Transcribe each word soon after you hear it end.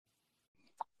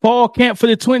Fall camp for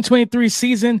the 2023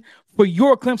 season for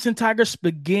your Clemson Tigers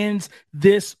begins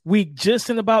this week, just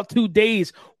in about 2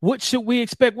 days. What should we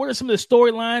expect? What are some of the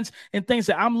storylines and things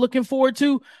that I'm looking forward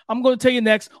to? I'm going to tell you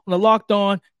next on the Locked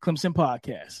On Clemson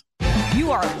podcast.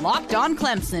 You are Locked On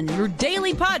Clemson, your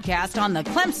daily podcast on the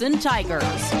Clemson Tigers.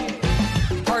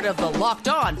 Part of the Locked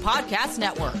On Podcast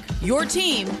Network, your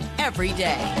team every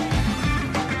day.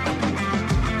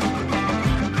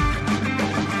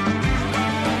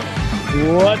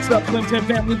 What's up, Clemson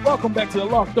family? Welcome back to the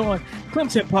Locked On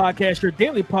Clemson podcast, your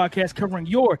daily podcast covering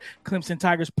your Clemson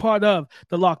Tigers, part of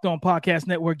the Locked On Podcast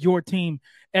Network, your team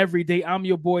every day. I'm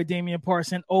your boy, Damian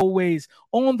Parson, always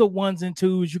on the ones and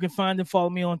twos. You can find and follow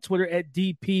me on Twitter at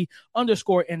DP_NFL.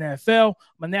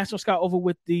 I'm a national scout over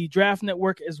with the Draft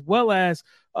Network, as well as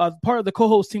part of the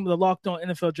co-host team of the Locked On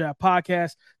NFL Draft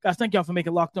podcast. Guys, thank y'all for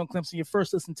making Locked On Clemson your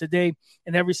first listen today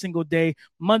and every single day,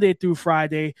 Monday through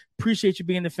Friday. Appreciate you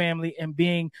being the family and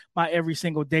being my every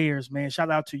single dayers, man.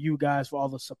 Shout out to you guys for all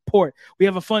the support. We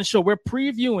have a fun show. We're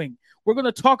previewing. We're going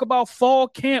to talk about fall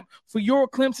camp for your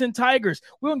Clemson Tigers.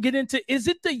 We're going to get into, is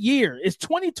it the year? Is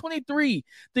 2023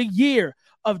 the year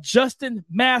of Justin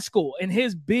Maskell and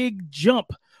his big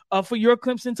jump for your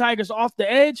Clemson Tigers off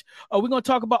the edge? We're going to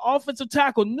talk about offensive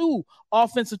tackle, new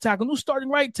starting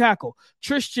right tackle,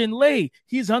 Tristan Lay.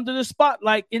 He's under the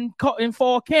spotlight in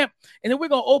fall camp. And then we're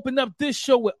going to open up this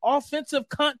show with offensive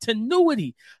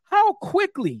continuity. How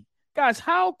quickly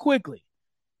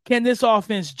can this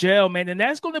offense gel, man? And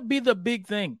that's going to be the big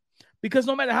thing, because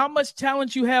no matter how much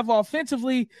talent you have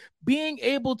offensively, being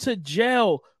able to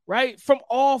gel, right, from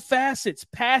all facets,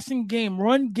 passing game,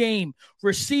 run game,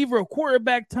 receiver,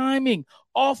 quarterback timing,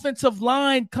 offensive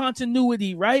line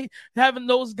continuity, right, having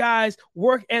those guys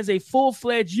work as a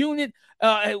full-fledged unit,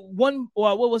 one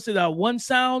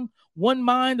sound, one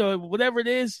mind, or whatever it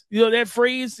is, that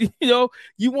phrase,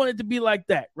 you want it to be like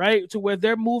that, right, to where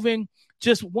they're moving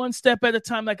just one step at a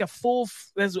time, like a full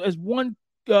as one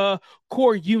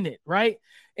core unit, right,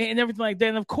 and everything like that.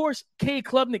 And of course, Cade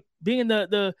Klubnik being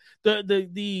the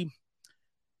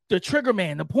trigger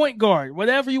man, the point guard,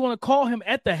 whatever you want to call him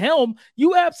at the helm,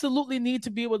 you absolutely need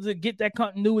to be able to get that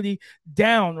continuity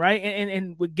down, right?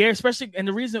 And with Gary, especially, and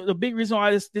the big reason why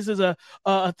this is a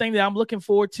thing that I'm looking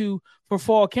forward to for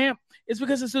fall camp is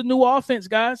because it's a new offense,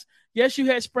 guys. Yes, you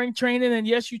had spring training, and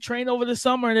yes, you trained over the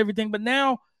summer and everything, but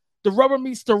now the rubber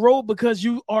meets the road because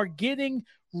you are getting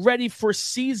ready for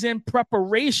season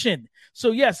preparation.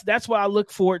 So, yes, that's what I look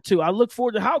forward to. I look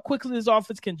forward to how quickly this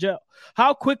offense can gel.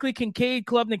 How quickly can Cade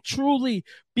Klubnik truly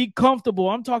be comfortable?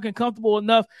 I'm talking comfortable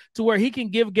enough to where he can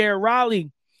give Garrett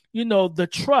Riley, the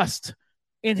trust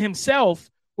in himself,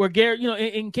 where Garrett,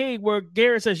 in Cade, where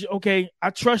Garrett says, okay,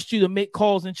 I trust you to make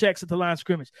calls and checks at the line of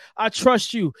scrimmage. I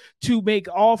trust you to make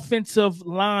offensive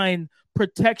line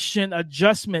protection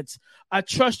adjustments. I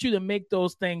trust you to make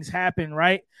those things happen,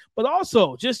 right? But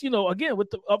also, just, again, with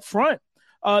the up front,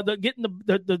 getting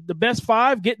the best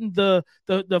five, getting the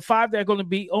five that are going to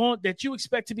be on, that you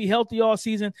expect to be healthy all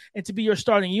season and to be your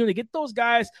starting unit. Get those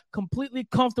guys completely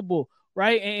comfortable,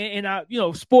 right? And I,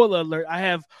 spoiler alert, I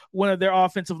have one of their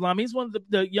offensive linemen. He's one of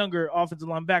the younger offensive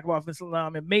linemen, backup offensive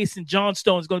linemen. Mason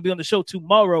Johnstone is going to be on the show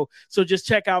tomorrow, so just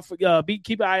check out for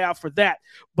keep an eye out for that.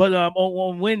 But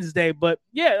on Wednesday. But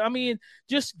yeah, I mean,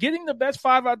 just getting the best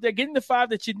five out there, getting the five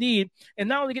that you need, and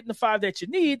not only getting the five that you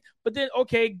need, but then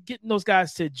getting those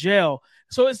guys to gel.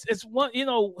 So it's one,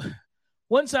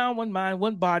 one sound, one mind,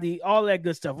 one body, all that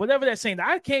good stuff. Whatever that's saying,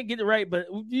 I can't get it right, but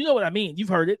you know what I mean. You've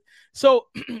heard it. So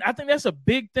I think that's a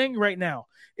big thing right now,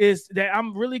 is that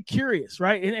I'm really curious,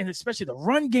 right? And especially the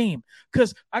run game,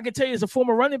 because I can tell you as a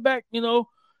former running back,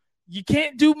 you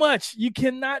can't do much. You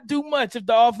cannot do much if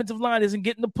the offensive line isn't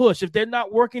getting the push, if they're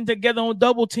not working together on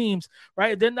double teams,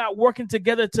 right? If they're not working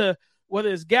together to, whether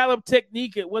it's gallop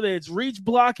technique, whether it's reach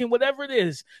blocking, whatever it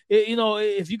is,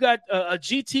 if you got a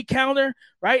GT counter,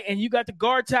 right, and you got the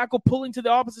guard tackle pulling to the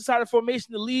opposite side of the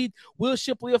formation to lead Will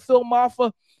Shipley or Phil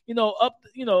Maffa,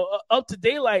 up to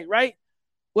daylight, right?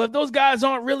 Well, if those guys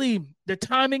aren't really, the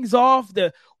timing's off,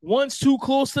 the one's too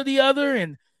close to the other,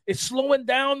 and it's slowing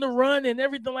down the run and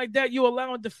everything like that, you're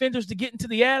allowing defenders to get into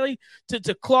the alley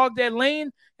to clog that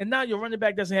lane, and now your running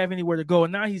back doesn't have anywhere to go,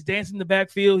 and now he's dancing in the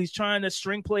backfield. He's trying to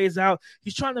string plays out.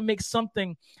 He's trying to make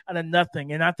something out of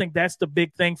nothing, and I think that's the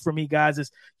big thing for me, guys,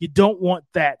 is you don't want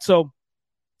that. So,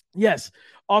 yes,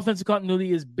 offensive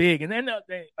continuity is big. And then,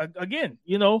 again,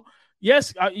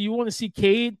 yes, you want to see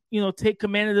Cade, take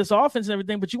command of this offense and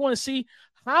everything, but you want to see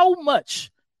how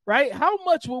much, right? How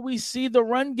much will we see the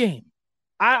run game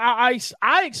I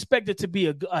expect it to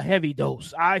be a heavy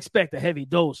dose. I expect a heavy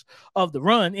dose of the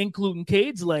run, including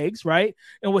Cade's legs, right,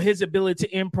 and with his ability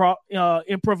to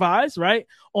improvise, right,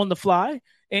 on the fly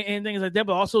and things like that,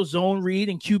 but also zone read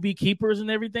and QB keepers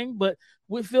and everything. But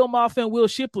with Phil Maffa and Will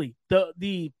Shipley,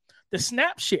 the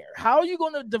snap share, how are you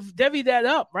going to divvy that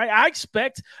up, right? I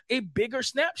expect a bigger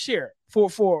snap share for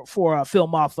Phil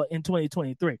Maffa in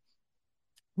 2023.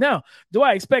 Now, do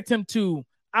I expect him to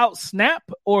out snap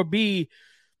or be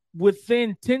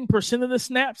within 10% of the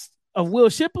snaps of Will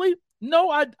Shipley? No,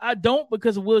 I don't,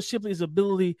 because of Will Shipley's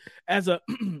ability as a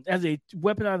as a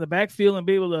weapon out of the backfield and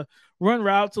be able to run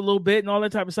routes a little bit and all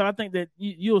that type of stuff. I think that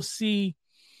you'll see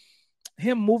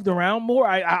him moved around more.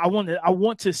 I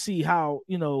want to see how,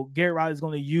 Garrett Riley is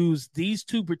going to use these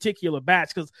two particular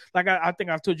bats, because like I think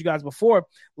I've told you guys before,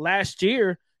 last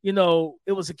year, it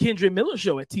was a Kendrick Miller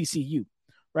show at TCU,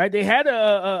 right? They had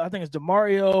I think it's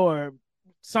DeMario or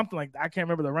something like that. I can't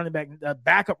remember the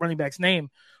backup running back's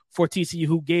name for TCU,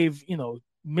 who gave,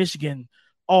 Michigan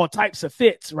all types of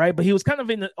fits, right? But he was kind of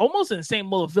almost in the same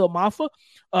mold of Phil Maffa,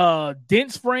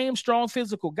 dense frame, strong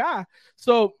physical guy.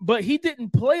 So, but he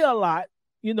didn't play a lot,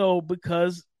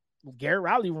 because Garrett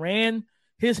Riley ran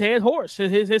his head horse,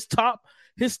 his top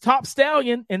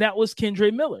stallion, and that was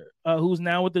Kendrick Miller, who's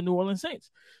now with the New Orleans Saints.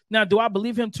 Now, do I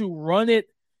believe him to run it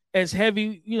as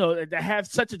heavy, to have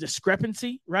such a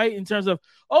discrepancy, right? In terms of,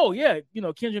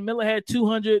 Kendrick Miller had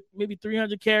 200, maybe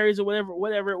 300 carries or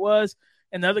whatever it was,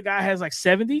 and the other guy has like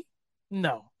 70.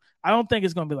 No, I don't think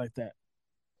it's going to be like that.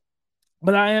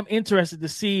 But I am interested to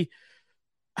see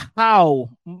how,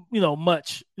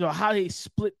 much, how they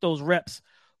split those reps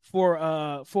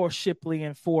for Shipley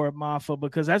and for Maffa,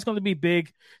 because that's going to be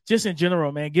big just in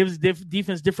general, man. Gives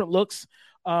defense different looks.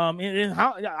 And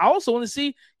how, I also want to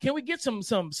see, can we get some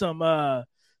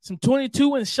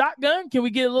 22 in shotgun? Can we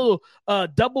get a little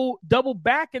double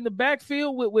back in the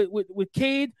backfield with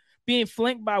Cade being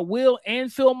flanked by Will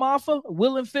and Phil Maffa?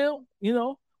 Will and Phil,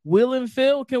 Will and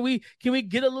Phil. Can we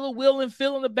get a little Will and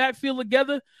Phil in the backfield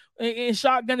together in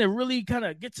shotgun and really kind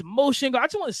of get some motion? I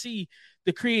just want to see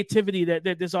the creativity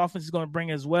that this offense is going to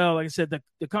bring as well. Like I said,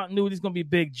 the continuity is going to be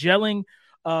big. Gelling,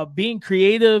 being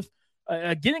creative.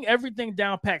 Getting everything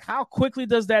down packed. How quickly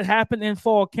does that happen in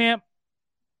fall camp,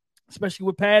 especially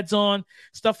with pads on,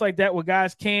 stuff like that, where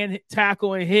guys can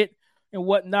tackle and hit and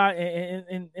whatnot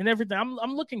and everything.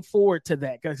 I'm looking forward to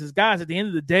that, because guys, at the end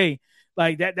of the day,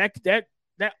 like that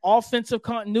offensive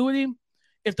continuity,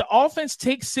 if the offense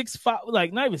takes 6-5,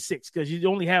 like not even 6, because you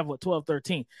only have 12,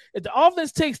 13. If the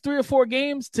offense takes 3 or 4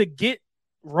 games to get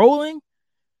rolling,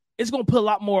 it's going to put a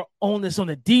lot more onus on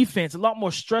the defense, a lot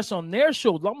more stress on their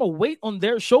shoulders, a lot more weight on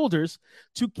their shoulders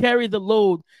to carry the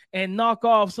load and knock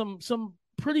off some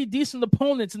pretty decent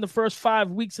opponents in the first 5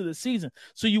 weeks of the season.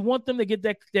 So you want them to get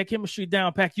that chemistry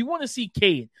down packed. You want to see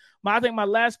Cade. I think my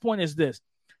last point is this.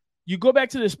 You go back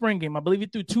to the spring game. I believe he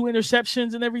threw 2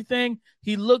 interceptions and everything.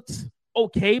 He looked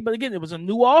okay, but again, it was a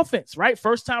new offense, right?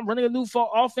 First time running a new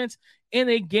offense in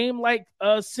a game-like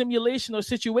simulation or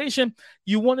situation.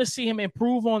 You want to see him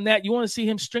improve on that. You want to see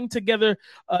him string together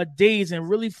days and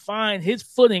really find his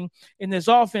footing in this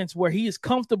offense where he is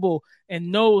comfortable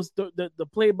and knows the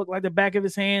playbook like the back of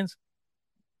his hands.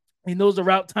 He knows the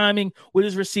route timing with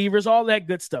his receivers, all that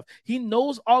good stuff. He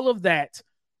knows all of that,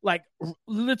 like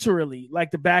literally, like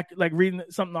the back, like reading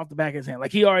something off the back of his hand.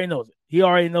 Like he already knows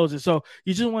it. So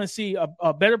you just want to see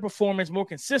a better performance, more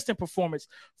consistent performance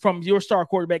from your star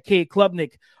quarterback, Cade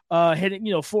Klubnik,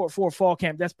 heading, for fall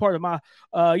camp. That's part of my,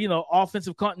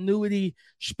 offensive continuity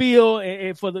spiel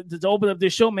and to open up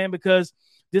this show, man, because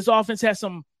this offense has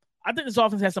some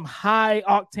high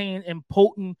octane and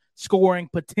potent scoring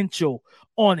potential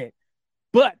on it,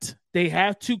 but they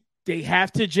have to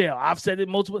gel. I've said it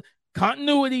multiple.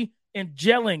 Continuity and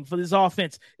gelling for this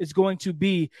offense is going to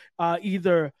be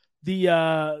either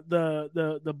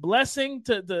the blessing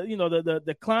to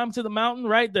the climb to the mountain,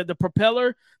 right? The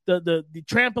propeller, the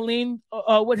trampoline,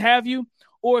 what have you,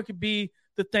 or it could be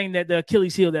the thing that the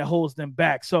Achilles heel that holds them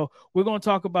back. So we're going to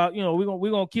talk about, we're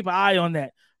going to keep an eye on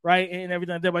that, right? And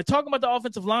everything like that. By talking about the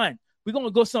offensive line, we're going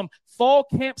to go some fall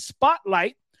camp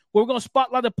spotlight where we're going to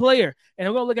spotlight a player, and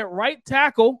we're going to look at right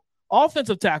tackle,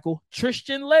 offensive tackle,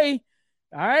 Tristan Lay.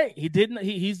 All right.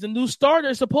 He's the new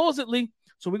starter, supposedly.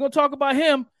 So we're going to talk about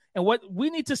him and what we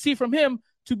need to see from him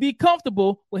to be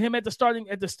comfortable with him with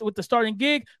the starting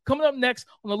gig. Coming up next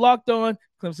on the Locked On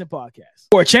Clemson Podcast.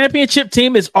 For a championship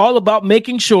team is all about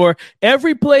making sure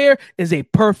every player is a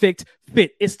perfect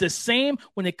fit. It's the same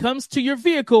when it comes to your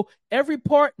vehicle. Every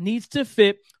part needs to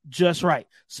fit just right.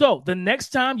 So the next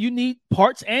time you need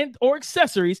parts and or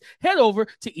accessories, head over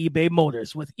to eBay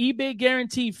Motors. With eBay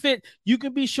Guaranteed Fit, you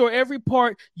can be sure every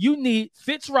part you need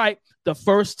fits right the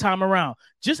first time around.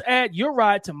 Just add your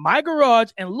ride to My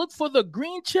Garage and look for the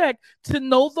green check to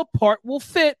know the part will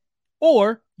fit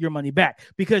or your money back.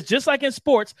 Because just like in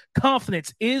sports,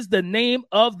 confidence is the name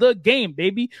of the game,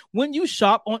 baby, when you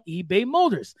shop on eBay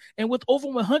Motors. And with over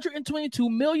 122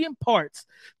 million parts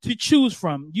to choose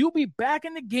from, you'll be back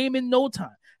in the game in no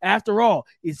time. After all,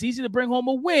 it's easy to bring home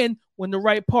a win when the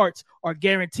right parts are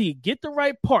guaranteed. Get the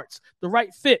right parts, the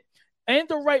right fit, and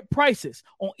the right prices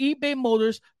on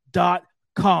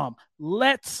ebaymotors.com.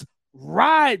 Let's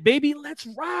ride, baby. Let's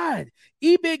ride.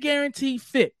 eBay Guaranteed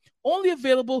Fit. Only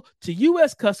available to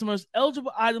U.S. customers.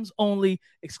 Eligible items only.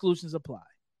 Exclusions apply.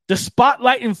 The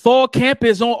spotlight in fall camp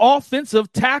is on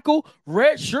offensive tackle,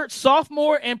 redshirt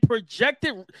sophomore, and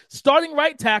projected starting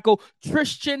right tackle,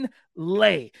 Christian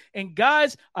Lay. And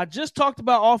guys, I just talked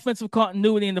about offensive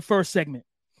continuity in the first segment.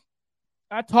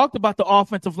 I talked about the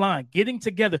offensive line, getting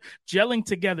together, gelling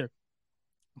together,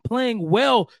 playing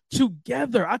well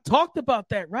together. I talked about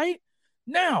that, right?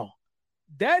 Now,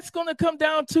 that's going to come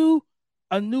down to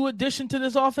a new addition to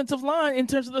this offensive line in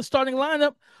terms of the starting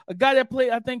lineup. A guy that played,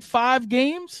 I think, 5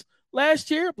 games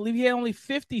last year. I believe he had only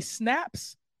 50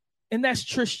 snaps, and that's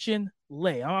Christian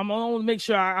Lay. I'm going to make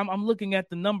sure I'm looking at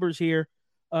the numbers here.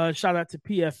 Shout out to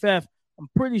PFF. I'm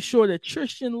pretty sure that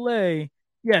Christian Lay,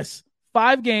 yes,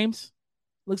 5 games.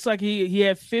 Looks like he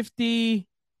had 50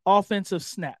 offensive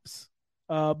snaps.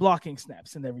 Blocking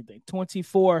snaps and everything.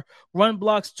 24 run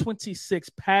blocks, 26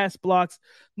 pass blocks.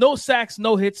 No sacks,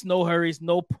 no hits, no hurries,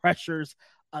 no pressures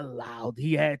allowed.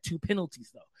 He had 2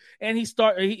 penalties though, and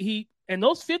and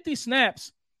those 50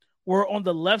 snaps were on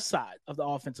the left side of the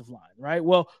offensive line, right?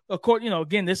 Well, according,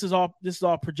 again, this is all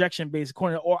projection based.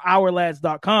 According to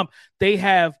OurLads.com, they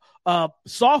have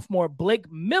sophomore Blake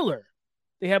Miller.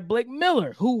 They have Blake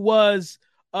Miller, who was,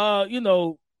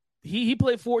 He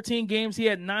played 14 games. He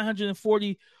had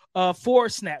 944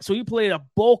 snaps. So he played a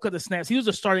bulk of the snaps. He was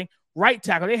a starting right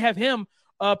tackle. They have him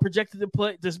projected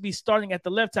to be starting at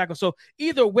the left tackle. So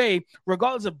either way,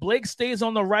 regardless if Blake stays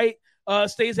on the right,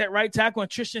 stays at right tackle, and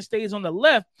Tristan stays on the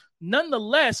left,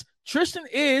 nonetheless, Tristan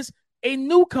is a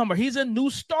newcomer. He's a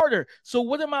new starter. So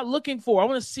what am I looking for? I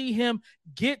want to see him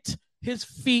get his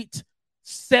feet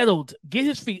settled, get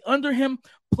his feet under him,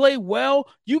 play well.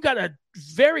 You got a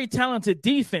very talented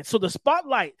defense, so the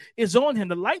spotlight is on him.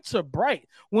 The lights are bright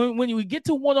when you get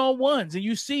to one-on-ones and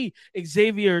you see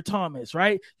Xavier Thomas,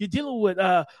 right? You're dealing with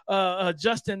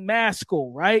Justin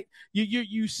Maskell, right?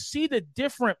 You see the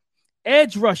different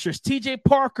edge rushers, TJ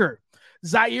Parker,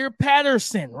 Zaire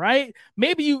Patterson, right?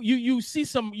 Maybe you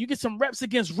get some reps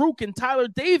against Rook and Tyler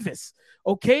Davis,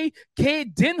 okay?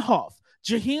 Cade Denhoff,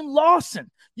 Jaheim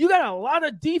Lawson. You got a lot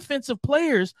of defensive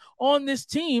players on this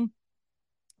team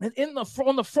and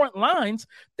on the front lines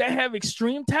that have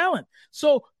extreme talent.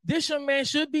 So this young man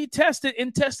should be tested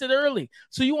early.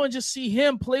 So you want to just see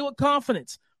him play with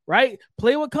confidence, right?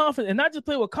 Play with confidence, and not just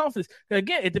play with confidence.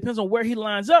 Again, it depends on where he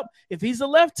lines up. If he's a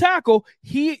left tackle,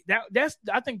 I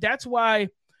think that's why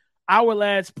Our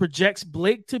Lads projects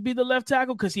Blake to be the left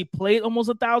tackle, because he played almost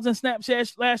 1,000 snaps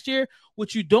last year.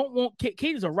 What you don't want,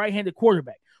 Cade is a right-handed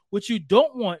quarterback. What you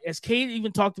don't want, as Cade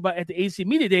even talked about at the AC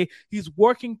Media Day, he's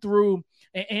working through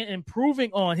and improving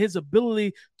on his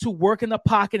ability to work in the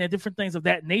pocket and different things of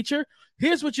that nature.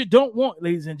 Here's what you don't want,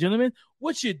 ladies and gentlemen.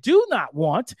 What you do not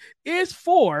want is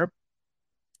for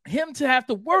him to have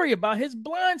to worry about his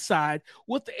blind side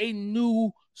with a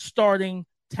new starting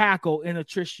tackle in a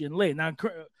Christian Lay. Now,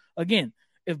 again,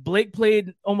 if Blake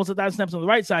played almost 1,000 snaps on the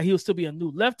right side, he would still be a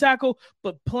new left tackle,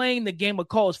 but playing the game of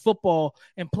college football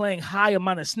and playing high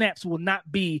amount of snaps will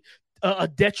not be a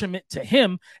detriment to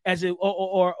him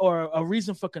or a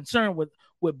reason for concern with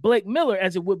Blake Miller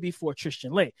as it would be for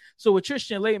Christian Lay. So with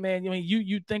Christian Lay, man,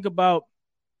 you think about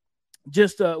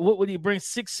just what would he bring?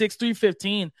 6'6",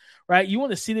 315, right? You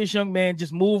want to see this young man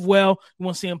just move well. You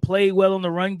want to see him play well in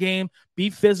the run game, be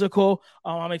physical.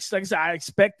 Like I said, I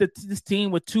expect that this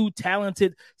team with two of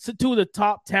the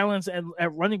top talents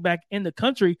at running back in the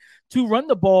country to run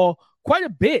the ball quite a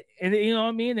bit. And you know what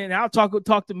I mean? And I'll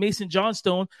talk to Mason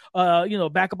Johnstone,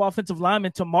 backup offensive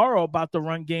lineman tomorrow about the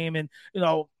run game. And,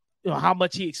 how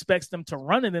much he expects them to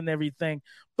run it and everything.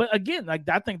 But again, like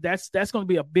I think that's going to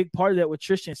be a big part of that with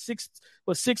Tristan. 6'6",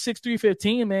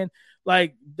 315, man.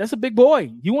 Like that's a big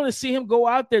boy. You want to see him go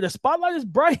out there. The spotlight is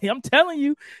bright. I'm telling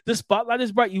you, the spotlight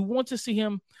is bright. You want to see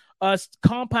him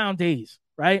compound days,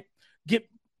 right?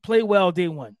 Play well day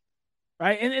one.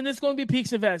 Right. And it's going to be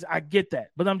peaks and valleys. I get that.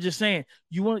 But I'm just saying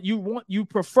you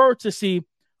prefer to see,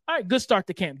 all right, good start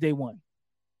to camp day one.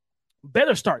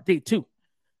 Better start day two.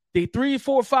 Day 3,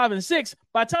 4, 5, and 6.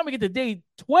 By the time we get to day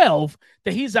 12,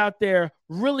 that he's out there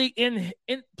really in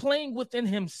playing within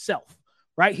himself.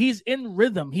 Right. He's in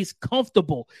rhythm. He's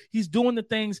comfortable. He's doing the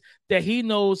things that he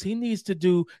knows he needs to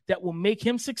do that will make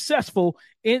him successful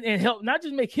and help not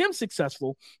just make him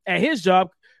successful at his job,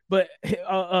 but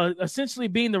essentially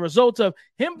being the result of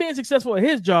him being successful at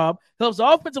his job helps the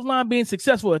offensive line being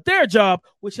successful at their job,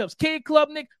 which helps Cade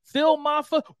Klubnik, Phil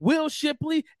Maffa, Will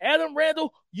Shipley, Adam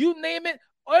Randall, you name it.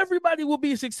 Everybody will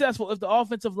be successful if the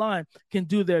offensive line can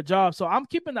do their job. So I'm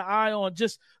keeping an eye on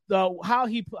just how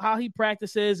he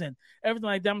practices and everything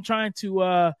like that. I'm trying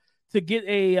to get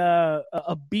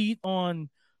a beat on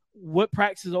what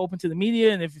practices are open to the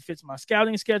media and if it fits my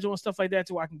scouting schedule and stuff like that,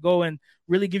 so I can go and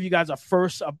really give you guys a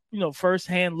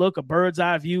first-hand look, a bird's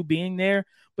eye view being there.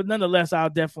 But nonetheless, I'll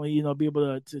definitely, be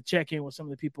able to check in with some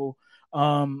of the people that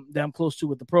I'm close to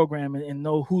with the program and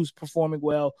know who's performing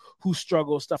well, who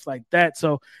struggles, stuff like that.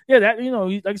 So yeah, that,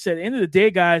 like I said, at the end of the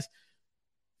day, guys,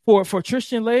 for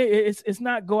Tristan Lay, it's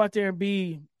not go out there and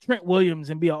be Trent Williams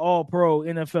and be an all-pro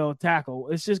NFL tackle.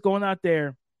 It's just going out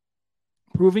there,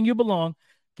 proving you belong,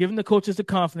 giving the coaches the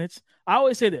confidence. I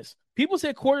always say this. People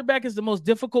say quarterback is the most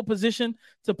difficult position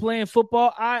to play in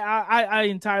football. I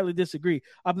entirely disagree.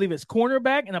 I believe it's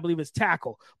cornerback and I believe it's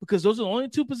tackle, because those are the only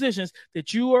two positions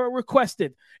that you are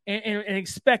requested and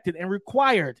expected and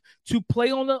required to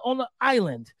play on the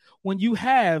island when you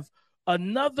have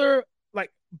another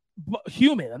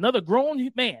human, another grown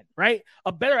man, right?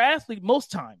 A better athlete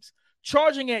most times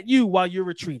charging at you while you're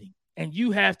retreating, and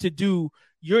you have to do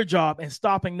your job and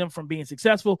stopping them from being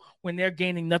successful when they're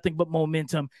gaining nothing but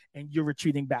momentum and you're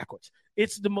retreating backwards.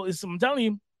 It's the most. I'm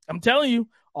telling you,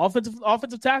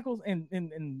 offensive tackles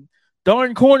and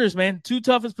darn corners, man, two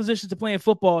toughest positions to play in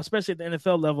football, especially at the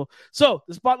NFL level. So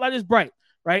the spotlight is bright,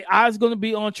 right? Eyes going to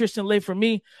be on Tristan Lay for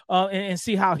me, and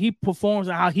see how he performs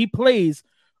and how he plays,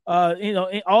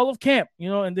 in all of camp,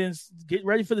 and then get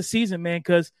ready for the season, man,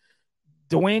 because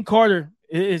Dwayne Carter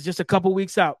is just a couple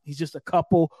weeks out. He's just a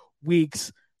couple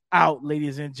weeks out,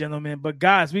 ladies and gentlemen. But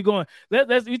guys, we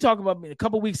talk about a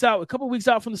couple weeks out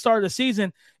from the start of the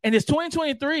season, and it's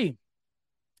 2023.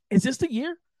 Is this the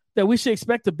year that we should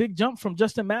expect a big jump from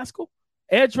Justin Maskell,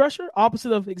 edge rusher,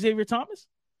 opposite of Xavier Thomas?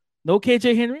 No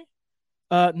KJ Henry,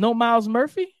 no Miles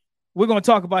Murphy. We're going to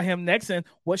talk about him next and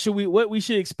what we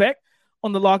should expect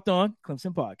on the Locked On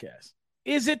Clemson podcast.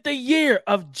 Is it the year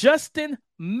of Justin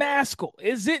Maskell?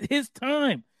 Is it his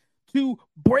time to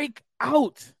break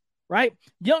out? Right?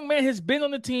 Young man has been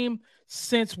on the team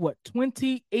since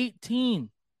 2018.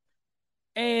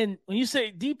 And when you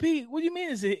say DP, what do you mean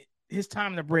is it his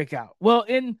time to break out? Well,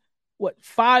 in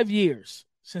 5 years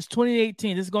since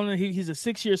 2018, he's a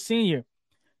 6-year senior.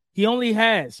 He only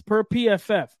has, per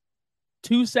PFF,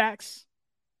 2 sacks,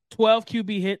 12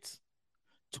 QB hits,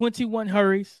 21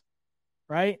 hurries,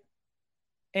 right?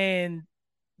 And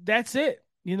that's it.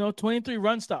 23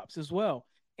 run stops as well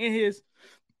in his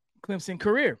Clemson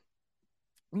career.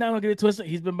 Now, don't get it twisted.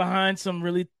 He's been behind some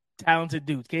really talented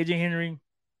dudes, KJ Henry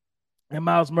and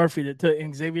Miles Murphy,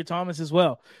 and Xavier Thomas as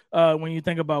well. When you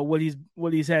think about what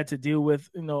he's had to deal with,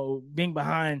 being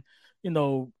behind,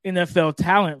 NFL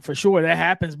talent, for sure that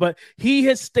happens. But he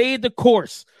has stayed the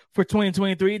course for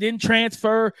 2023. He didn't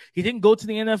transfer. He didn't go to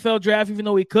the NFL draft, even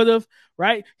though he could have.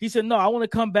 Right? He said, "No, I want to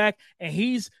come back,"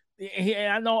 and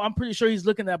I'm pretty sure he's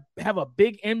looking to have a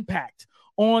big impact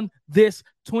on this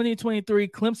 2023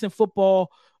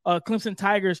 Clemson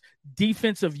Tigers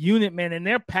defensive unit, man, and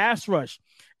their pass rush.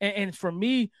 And for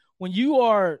me, when you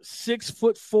are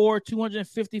 6'4",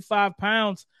 255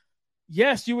 pounds,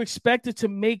 yes, you expected to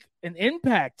make an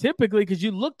impact typically because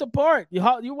you look the part. You're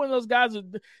one of those guys.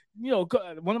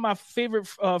 One of my favorite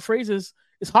phrases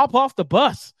is "hop off the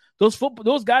bus."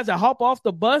 Those guys that hop off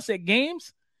the bus at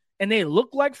games and they look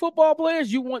like football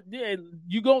players, you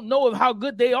don't know how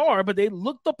good they are, but they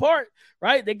look the part,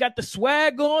 right? They got the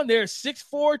swag on. They're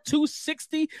 6'4",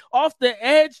 260 off the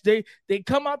edge. They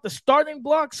come out the starting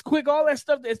blocks quick, all that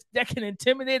stuff that can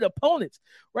intimidate opponents,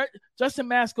 right? Justin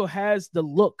Maskell has the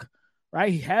look,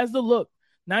 right? He has the look.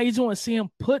 Now you just want to see him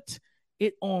put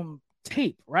it on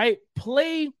tape, right?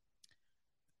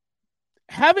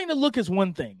 Having the look is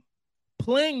one thing.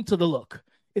 Playing to the look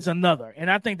is another.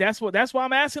 And I think that's why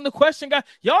I'm asking the question, guys.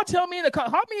 Y'all tell me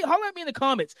holler at me in the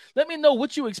comments. Let me know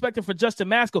what you expected for Justin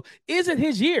Mascoll. Is it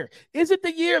his year? Is it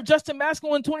the year of Justin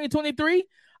Mascoll in 2023?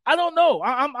 I don't know.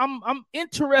 I'm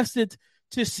interested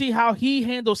to see how he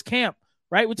handles camp.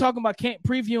 Right, we're talking about camp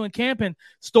preview and camp and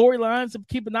storylines to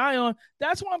keep an eye on.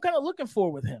 That's what I'm kind of looking for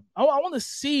with him. I want to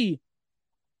see,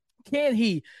 can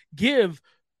he give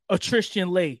a Tristan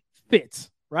Lay fits?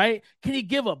 Right? Can he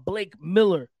give a Blake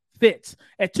Miller fits?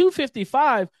 At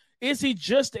 255, is he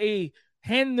just a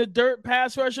hand in the dirt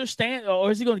pass rusher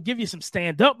or is he going to give you some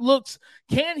stand up looks?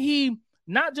 Can he,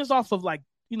 not just off of like,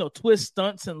 twist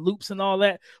stunts and loops and all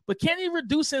that, but can he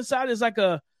reduce inside as like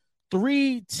a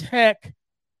 3-tech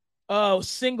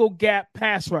single gap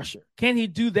pass rusher? Can he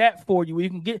do that for you? You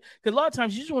can get, because a lot of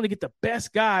times you just want to get the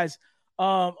best guys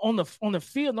on the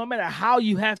field, no matter how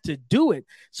you have to do it.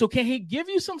 So can he give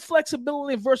you some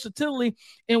flexibility and versatility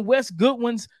in Wes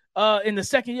Goodwin's in the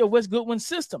second year of Wes Goodwin's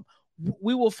system?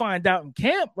 We will find out in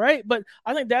camp, right? But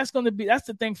I think that's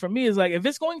the thing for me, is like, if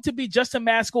it's going to be Justin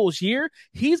Mascoll's year,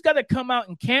 he's got to come out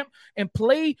in camp and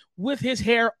play with his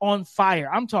hair on fire.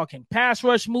 I'm talking pass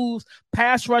rush moves,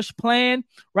 pass rush plan,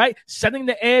 right? Setting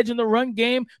the edge in the run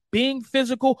game, being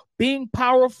physical, being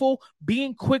powerful,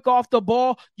 being quick off the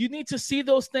ball. You need to see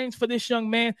those things for this young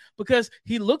man, because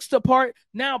he looks the part.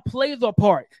 Now play the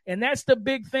part. And that's the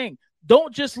big thing.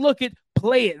 Don't just look at,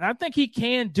 play it. And I think he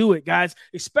can do it, guys,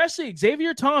 especially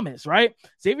Xavier Thomas, right?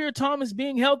 Xavier Thomas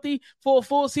being healthy for a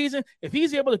full season. If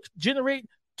he's able to generate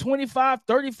 25,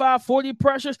 35, 40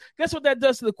 pressures, guess what that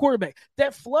does to the quarterback?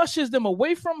 That flushes them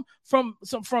away from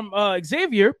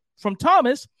Xavier, from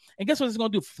Thomas. And guess what it's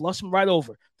going to do? Flush him right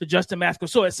over to Justin Mascoll.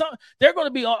 So he's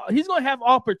going to have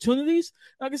opportunities.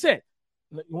 Like I said,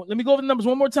 let me go over the numbers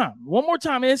one more time.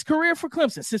 In his career for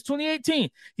Clemson, since 2018,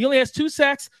 he only has 2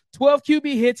 sacks, 12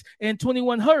 QB hits, and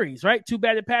 21 hurries, right? 2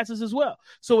 batted passes as well.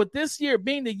 So with this year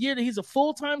being the year that he's a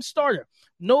full-time starter,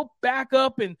 no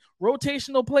backup and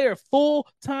rotational player,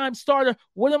 full-time starter,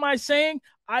 what am I saying?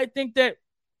 I think that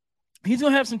he's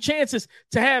going to have some chances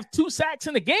to have 2 sacks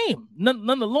in the game,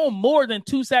 none alone more than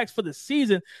 2 sacks for the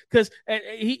season, because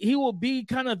he will be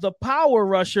kind of the power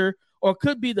rusher, or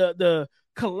could be the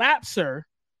collapser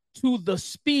to the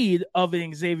speed of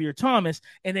an Xavier Thomas,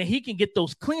 and then he can get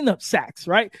those cleanup sacks,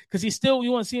 right? Because you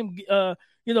want to see him,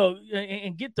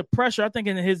 and get the pressure. I think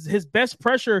in his best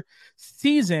pressure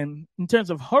season in terms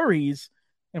of hurries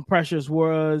and pressures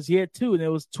was, he had 2, and it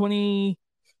was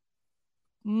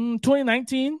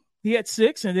 2019 he had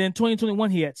 6, and then 2021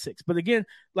 he had 6. But again,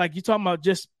 like you're talking about,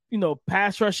 just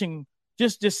pass rushing,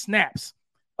 just snaps.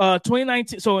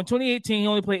 2019. So in 2018 he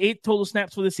only played 8 total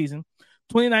snaps for the season.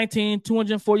 2019,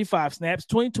 245 snaps.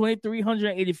 2020,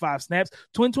 385 snaps.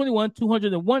 2021,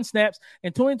 201 snaps.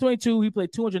 And 2022, he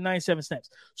played 297 snaps.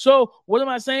 So what am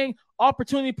I saying?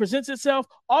 Opportunity presents itself.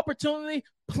 Opportunity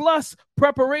plus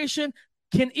preparation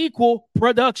can equal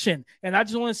production. And I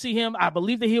just want to see him. I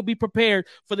believe that he'll be prepared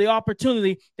for the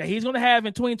opportunity that he's going to have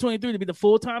in 2023 to be the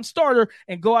full-time starter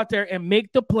and go out there and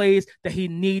make the plays that he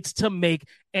needs to make,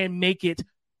 and make an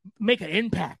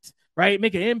impact. Right?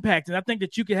 Make an impact. And I think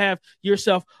that you can have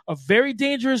yourself a very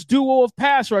dangerous duo of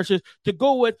pass rushers to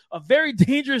go with a very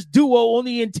dangerous duo on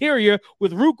the interior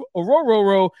with Rook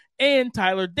Orororo and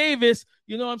Tyler Davis.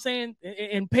 You know what I'm saying?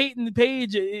 And Peyton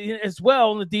Page as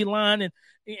well on the D-line, and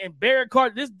Barrett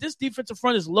Carter. This defensive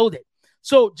front is loaded.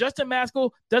 So Justin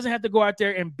Mascoll doesn't have to go out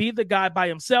there and be the guy by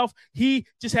himself. He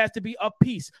just has to be a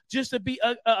piece, just to be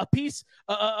a piece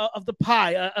of the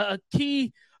pie, a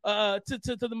key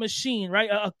to the machine, right?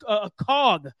 A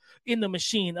cog in the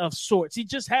machine of sorts. He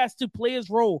just has to play his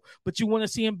role, but you want to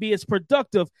see him be as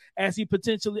productive as he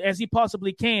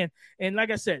possibly can. And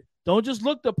like I said, don't just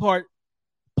look the part,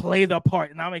 play the part.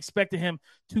 And I'm expecting him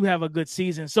to have a good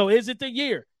season. So is it the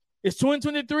year? Is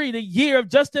 2023 the year of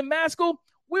Justin Mascoll?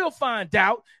 We'll find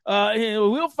out.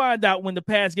 We'll find out when the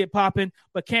pads get popping.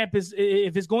 But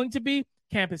if it's going to be,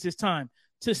 camp is his time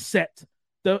to set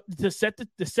the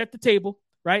table.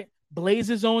 Right? Blaze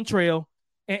his own trail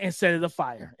and set it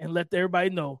afire and let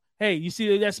everybody know, hey, you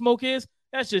see that smoke is?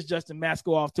 That's just Justin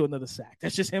Mascoll off to another sack.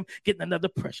 That's just him getting another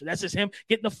pressure. That's just him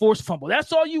getting a forced fumble.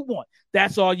 That's all you want.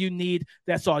 That's all you need.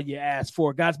 That's all you ask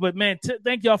for, guys. But, man,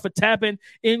 thank y'all for tapping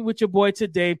in with your boy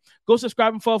today. Go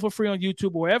subscribe and follow for free on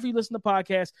YouTube or wherever you listen to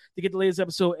podcasts to get the latest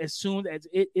episode as soon as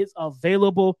it is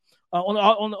available. On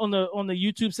the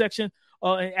YouTube section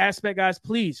and aspect, guys,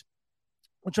 please.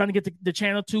 We're trying to get the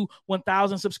channel to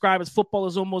 1,000 subscribers. Football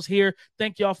is almost here.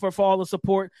 Thank y'all for all the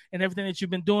support and everything that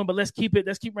you've been doing. But let's keep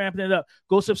ramping it up.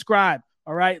 Go subscribe.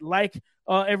 All right, like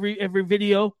every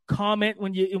video, comment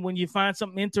when you find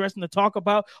something interesting to talk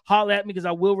about. Holler at me because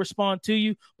I will respond to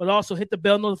you. But also hit the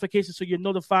bell notification so you're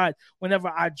notified whenever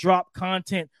I drop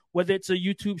content, whether it's a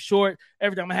YouTube short,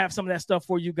 everything. I'm gonna have some of that stuff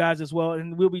for you guys as well,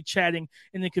 and we'll be chatting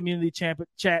in the community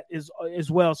chat as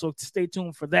well. So stay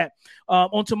tuned for that.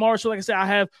 On tomorrow's show, like I said, I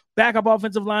have backup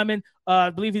offensive lineman.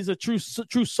 I believe he's a true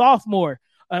sophomore.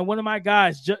 One of my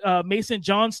guys, Mason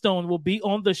Johnstone, will be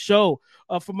on the show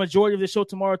for majority of the show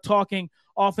tomorrow, talking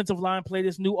offensive line play,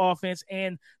 this new offense,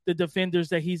 and the defenders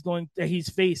that he's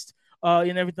faced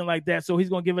and everything like that. So he's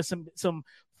going to give us some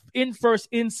first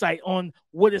insight on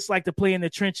what it's like to play in the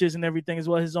trenches and everything, as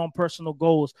well as his own personal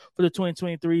goals for the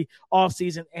 2023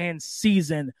 offseason and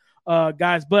season,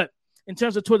 guys. But in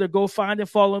terms of Twitter, go find and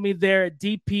follow me there at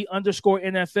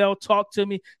DP_NFL. Talk to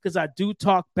me because I do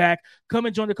talk back. Come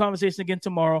and join the conversation again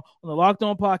tomorrow on the Locked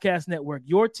On Podcast Network.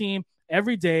 Your team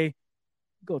every day.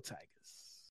 Go Tigers.